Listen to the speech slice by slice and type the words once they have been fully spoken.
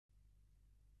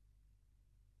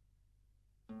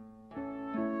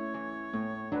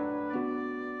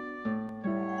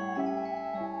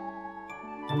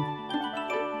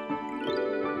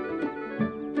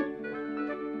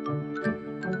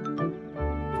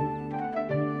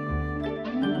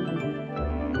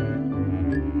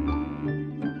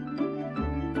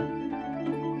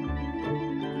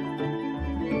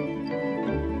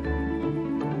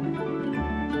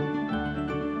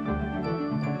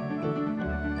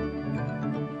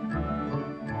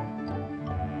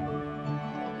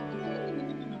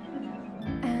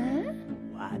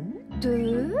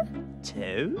2,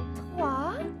 2,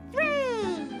 3.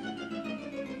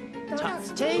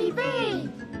 Tots TV.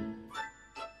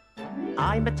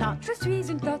 I'm a tot. Je suis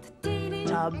une Tots TV.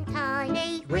 Tom. And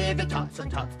Tiny. We're the tots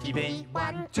on Tots TV.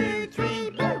 1, 2, 3,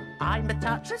 boo. I'm a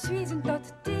tot. Je suis une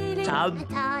Tots TV. Tom. And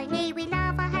Tiny, we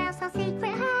love our house, our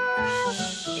secret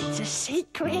house. It's a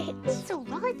secret. It's all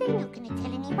right, they're not going to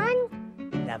tell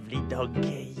anyone. Lovely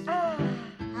donkey. Our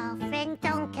friend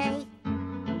Donkey.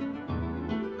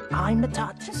 I'm a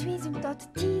tot. Je suis une Tots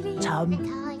TV. Tom. And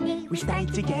Tiny, We stay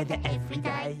together every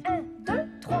day. 1, 2,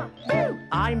 3, boo.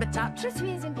 I'm a tot. Je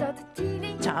suis une Tots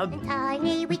TV. Tom. And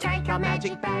Tiny, we take our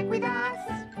magic bag with us.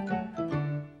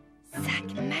 Sac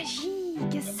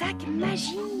magique, sac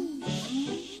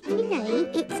magique. Elaine,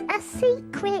 it's a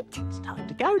secret. It's time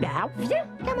to go now. Viens,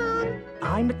 Come on.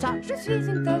 I'm a tot. je suis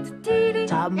une Tots TV.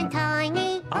 Tom. And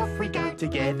Tiny, Off we go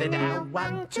together now.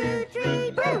 1, 2,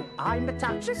 3, boo. I'm a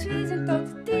tot. Je suis une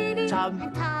Tots TV. Tom.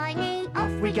 and Tiny.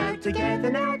 Off we go together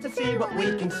now to see what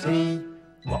we can see.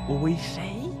 What will we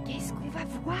see? Qu'est-ce qu'on va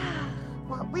voir?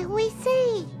 What will we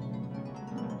see?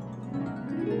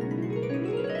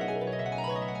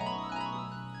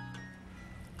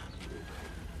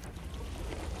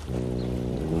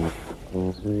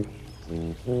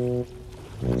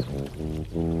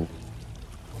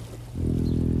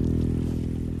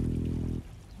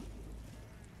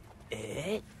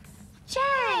 It's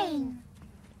Jane!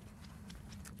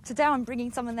 Today I'm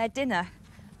bringing someone their dinner,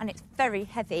 and it's very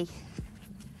heavy.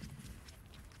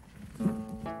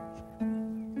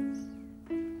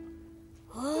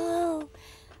 Oh,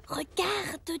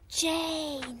 regarde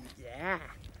Jane. Yeah,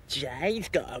 Jane's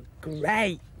got a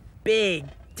great big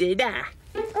dinner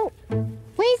Oh,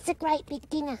 where's the great big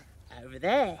dinner? over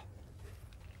there.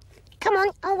 Come on,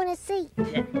 I want to see.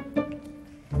 Yeah.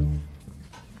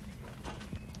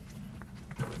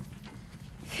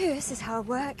 Phew, this is hard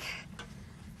work.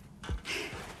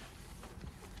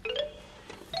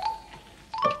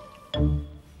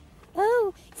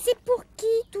 Oh, C'est pour qui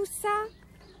tout ça?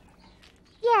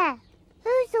 yeah.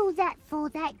 Who's all that for,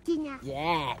 that dinner?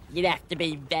 Yeah, you'd have to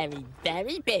be very,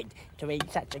 very big to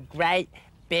eat such a great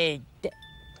big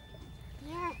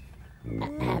Yeah.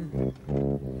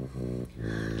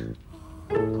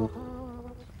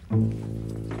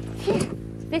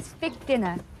 This big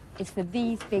dinner is for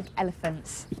these big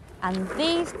elephants, and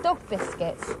these dog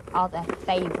biscuits are their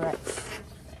favourites.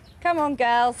 Come on,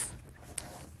 girls.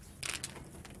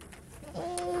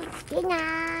 It's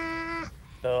dinner.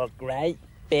 for great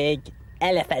big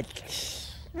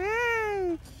elephants.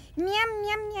 Mmm. Yum,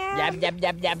 yum, yum. Yum, yum,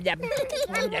 yum, yum, yum.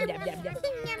 Yum, yum, yum, yum, yum.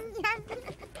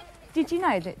 Did you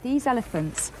know that these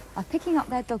elephants are picking up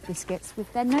their dog biscuits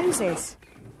with their noses?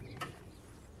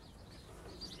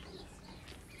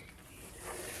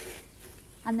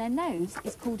 And their nose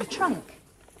is called a trunk.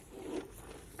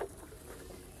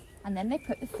 And then they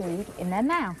put the food in their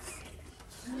mouth.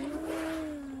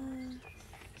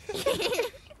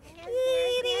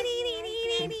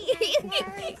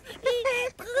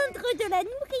 Prendre de la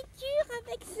nourriture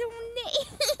avec son nez.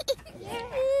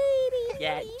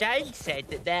 Yeah, Jane said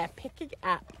that they're picking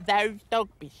up those dog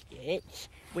biscuits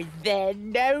with their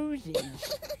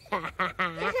noses.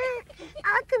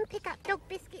 I can pick up dog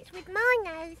biscuits with my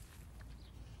nose.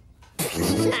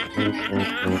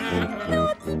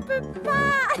 Non, tu peux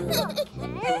pas.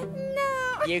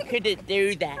 No. You couldn't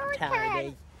do that, I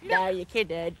Tiny. can. No, you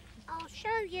couldn't. I'll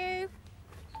show you.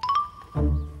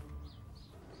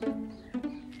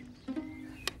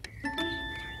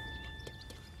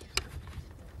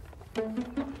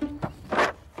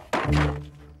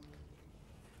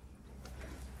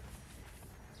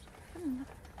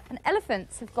 And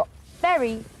elephants have got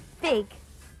very big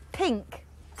pink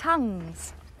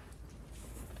tongues.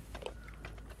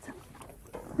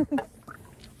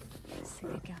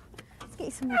 Silly girl. Let's get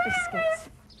you some more biscuits.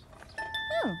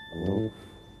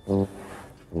 Oh.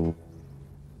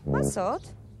 That's odd.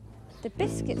 The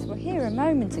biscuits were here a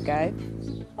moment ago.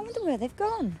 I wonder where they've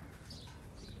gone.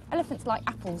 Elephants like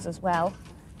apples as well.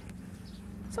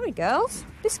 Sorry, girls.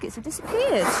 Biscuits have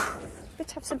disappeared.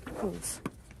 Let's have some apples.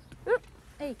 Oop,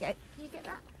 there you go. Can you get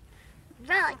that?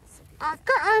 Right. I've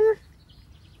got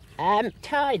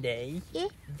Tiny? Yeah?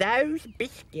 Those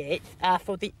biscuits are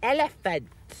for the elephants.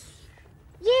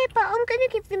 Yeah, but I'm going to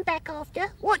give them back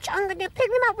after. Watch, I'm going to pick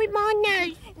them up with my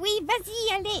nose. Oui,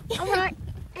 vas-y, allez. All right,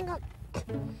 hang on.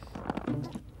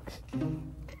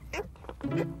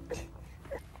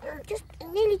 Just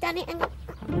nearly done it. Hang on.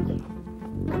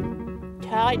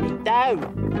 Tiny, don't.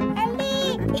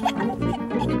 Allez.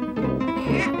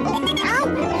 Ow.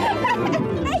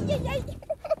 Aïe, aïe, aïe.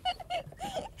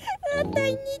 Oh,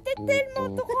 Tiny, t'es tellement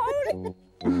drôle.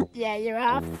 Yeah, you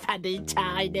are funny,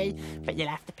 Tiny. But you'll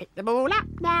have to pick them all up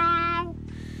now.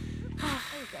 There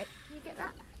you go. Can you get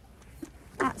that?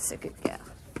 That's a good girl.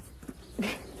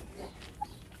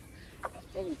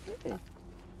 Very good.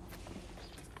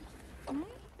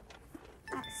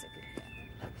 That's a good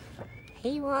girl.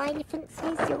 Here you are, elephants.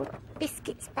 Here's your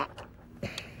biscuits back.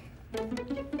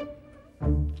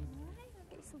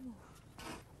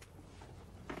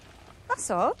 That's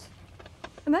odd.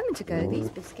 A moment ago, these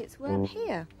biscuits weren't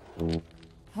here.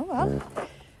 Oh well.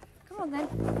 Come on then.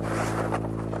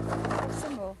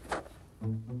 Some more.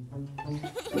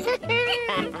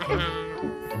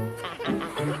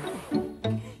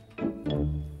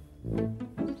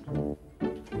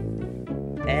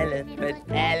 Elephant,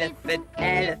 elephant,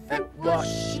 elephant,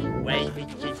 washing, waving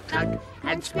his trunk,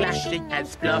 and splashing and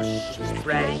splosh,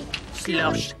 spray,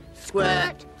 slosh,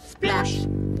 squirt, splash.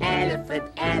 Elephant,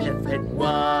 elephant,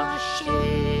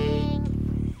 washing.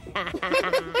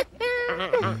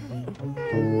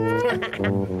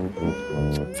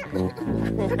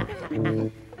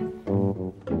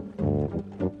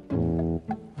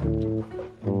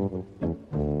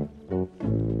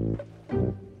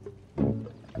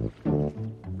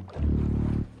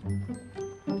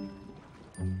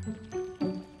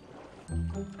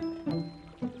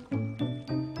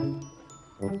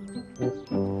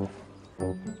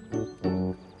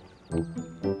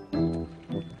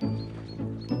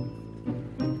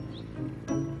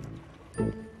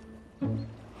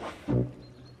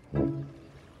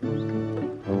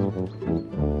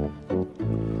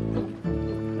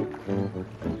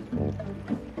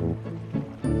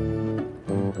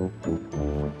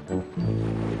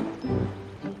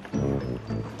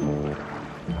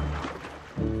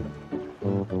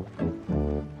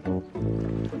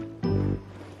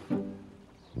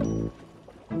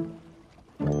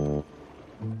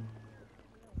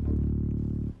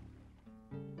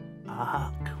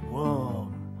 Ark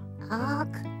warm,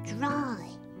 Ark dry.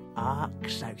 Ark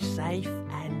so safe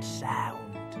and sound.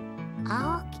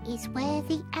 Ark is where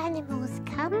the animals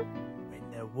come.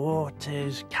 When the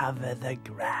waters cover the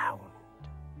ground.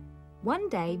 One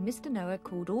day, Mr. Noah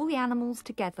called all the animals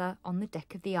together on the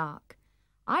deck of the Ark.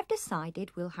 I've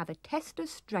decided we'll have a test of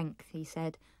strength, he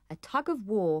said. A tug of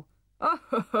war.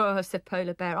 Oh, said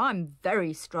Polar Bear, I'm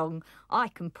very strong. I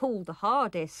can pull the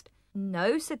hardest.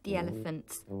 No, said the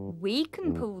elephants. We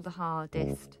can pull the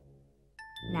hardest.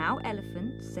 Now,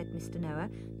 elephants, said Mr. Noah,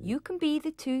 you can be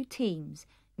the two teams.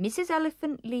 Mrs.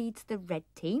 Elephant leads the red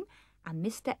team and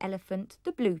Mr. Elephant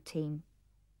the blue team.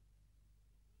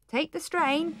 Take the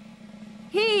strain.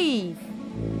 Heave!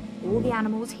 All the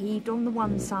animals heaved on the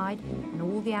one side and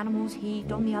all the animals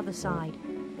heaved on the other side.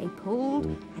 They pulled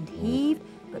and heaved,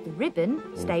 but the ribbon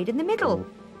stayed in the middle.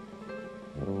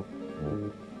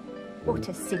 What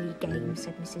a silly game,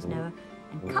 said Mrs. Noah,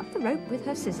 and cut the rope with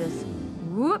her scissors.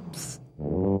 Whoops!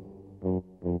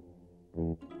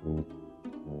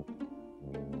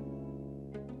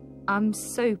 I'm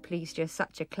so pleased you're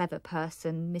such a clever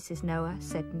person, Mrs. Noah,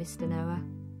 said Mr. Noah.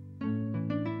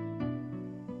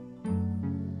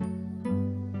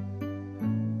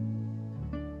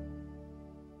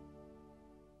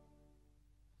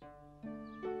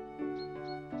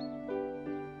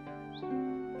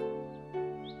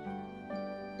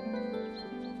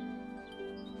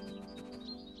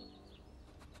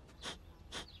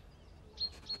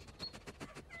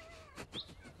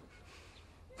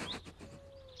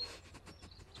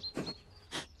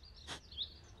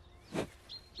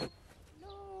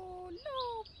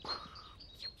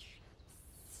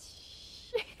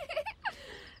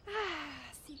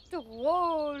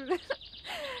 Drôle.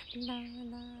 La la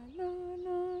la la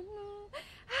la.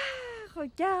 Ah,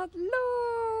 regarde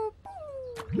l'eau.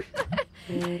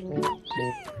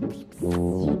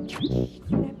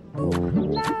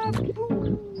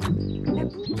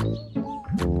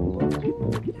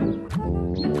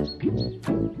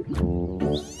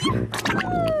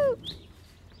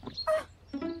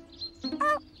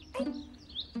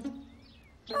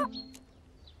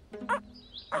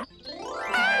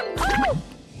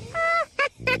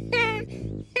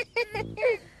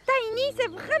 Tiny, c'est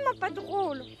vraiment pas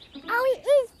drôle. Oh, it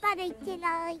is funny,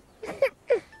 Tilly.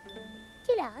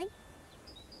 Tilly,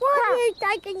 why have you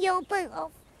taken your boot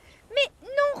off? Mais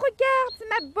non, regarde, c'est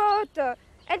ma botte.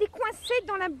 Elle est coincée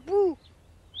dans la boue.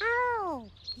 Oh,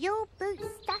 your boot's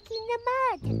stuck in the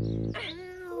mud.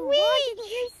 Oh, Oui. why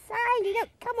didn't you say? Look,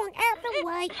 come on, out the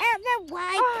way, out the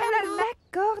way. Oh, come on.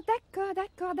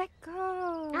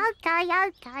 d'accord.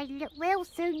 Okay. Look, we'll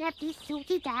soon have this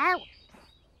sorted out.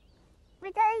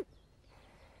 Ready?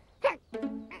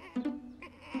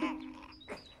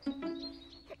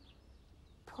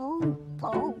 Pull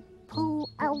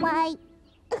away.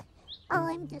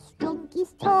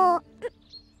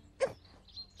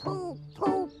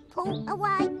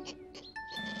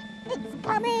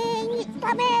 coming! It's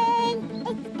coming!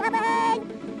 It's coming!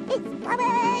 It's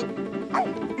coming!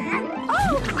 Oh!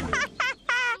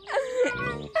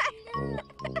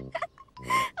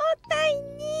 Oh,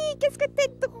 Tiny, qu'est-ce que t'es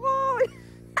drôle!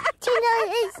 Tilly,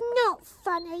 it's not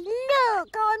funny. Look,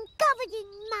 I'm covered in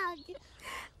mud.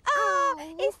 Oh,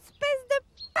 espèce de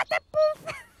patapouf!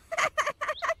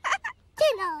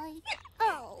 Tilly!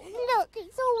 Oh, look,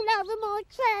 it's all over my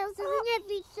trousers and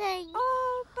everything.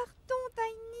 Oh, pardon,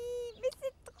 Tiny, mais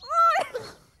c'est drôle!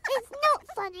 It's not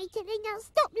funny, Tilly. Now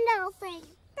stop laughing.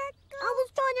 D'accord. I was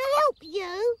trying to help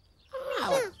you.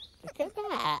 Oh, look at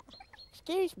that.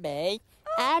 Excuse me.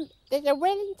 There's a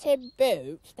Wellington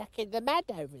boot stuck in the mud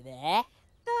over there.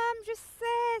 Tom, je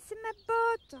sais, c'est ma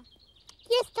botte.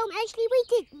 Yes, Tom, actually, we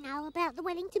did know about the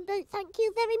Wellington boot, thank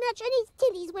you very much. And it's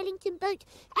Tilly's Wellington boot,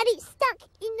 and it's stuck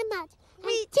in the mud.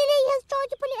 Oui. And Tilly has tried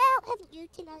to pull it out, haven't you,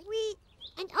 Tilly? Oui.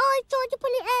 And I've tried to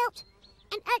pull it out.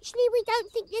 And actually, we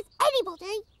don't think there's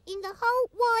anybody in the whole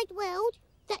wide world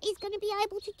that is going to be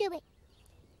able to do it.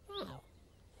 Oh,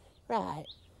 right.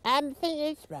 The thing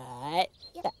is, right,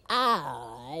 Yep. that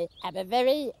I have a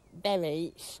very,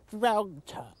 very strong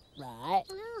top, right?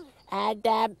 Oh. And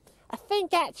I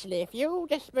think actually, if you all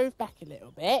just move back a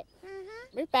little bit,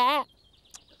 move back.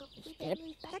 Good.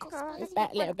 Move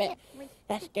back a little bit.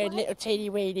 That's good, little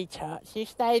teeny weeny tots. You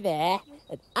stay there,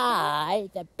 and I,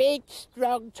 the big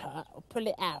strong tot, will pull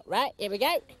it out. Right? Here we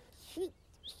go.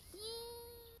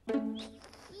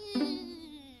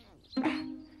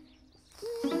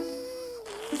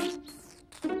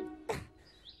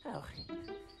 Oh,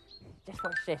 just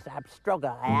watch this. I'm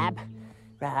stronger. I am.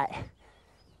 Right.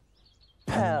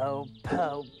 Pull,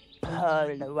 pull,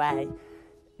 pull away.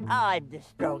 I'm the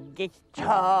strongest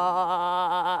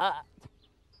tot.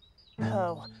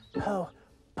 Pull, pull,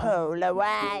 pull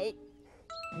away.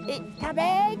 It's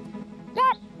coming.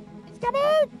 Look, it's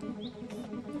coming.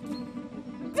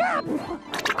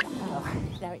 Oh,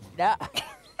 no, it's not.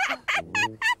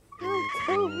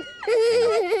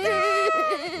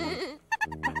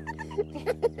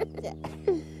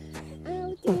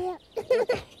 Oh dear.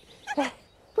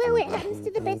 Well, it happens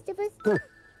to the best of us.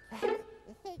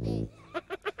 Tiny.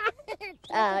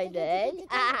 Allez,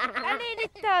 les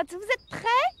tots, vous êtes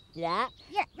prêts? Yeah.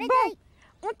 Yeah, ready?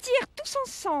 Bon, on tire tous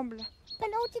ensemble. But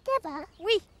all together?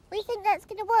 Oui. We think that's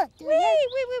going to work, do Oui, you?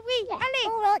 oui, oui, oui. Yeah. Allez.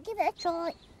 All right, give it a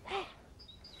try.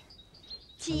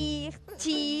 Tire,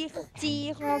 tire,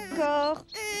 tire encore.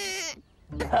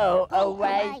 Pull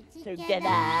away away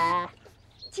together.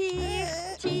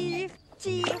 Tire, tire,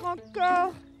 tire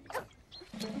encore.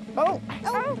 Oh,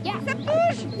 Oh, yeah. ça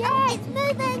bouge. Yeah, it's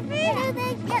moving. It's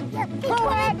moving. Yep, yep. Keep Pull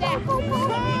going. it. Pull,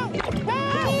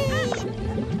 pull,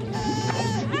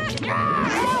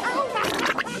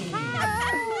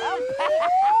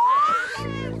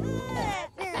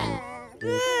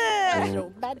 it's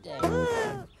all muddy.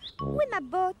 Où est ma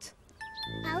botte?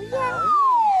 Oh, yeah.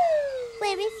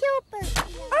 Where is your boot?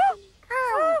 Oh,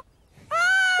 Oh.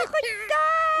 oh,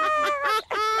 regarde.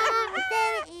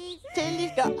 There it is.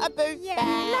 Tilly's got a boot Yeah.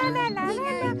 bag. La, la, la, la,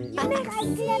 la.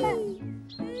 Merci.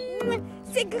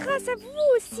 C'est grâce à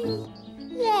vous aussi.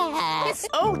 Yeah. Yes.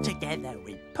 All together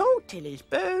we pull Tilly's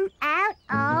boot Out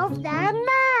of the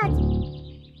mud.